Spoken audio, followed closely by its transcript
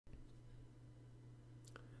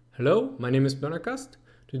Hello, my name is Bernacast.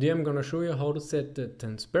 Today I'm gonna show you how to set the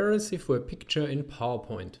transparency for a picture in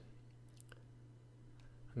PowerPoint.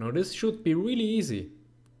 Now this should be really easy.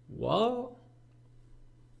 Well,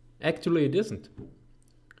 actually it isn't.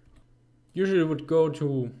 Usually you would go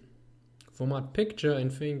to format picture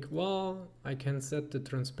and think, well, I can set the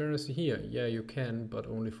transparency here. Yeah, you can, but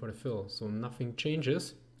only for the fill, so nothing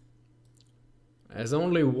changes. There's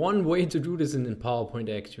only one way to do this in PowerPoint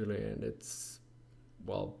actually, and it's,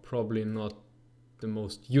 well, probably not the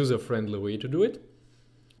most user-friendly way to do it.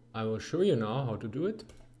 I will show you now how to do it.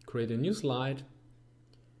 Create a new slide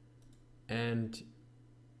and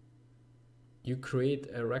you create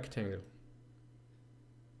a rectangle.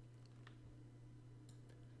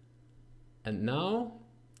 And now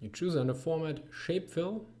you choose under format shape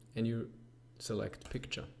fill and you select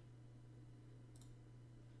picture.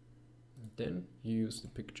 Then you use the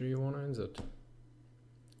picture you want to insert.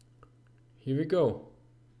 Here we go.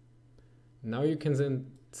 Now you can then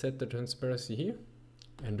set the transparency here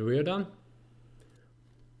and we are done.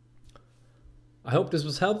 I hope this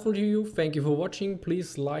was helpful to you. Thank you for watching.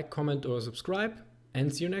 Please like, comment or subscribe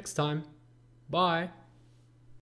and see you next time. Bye.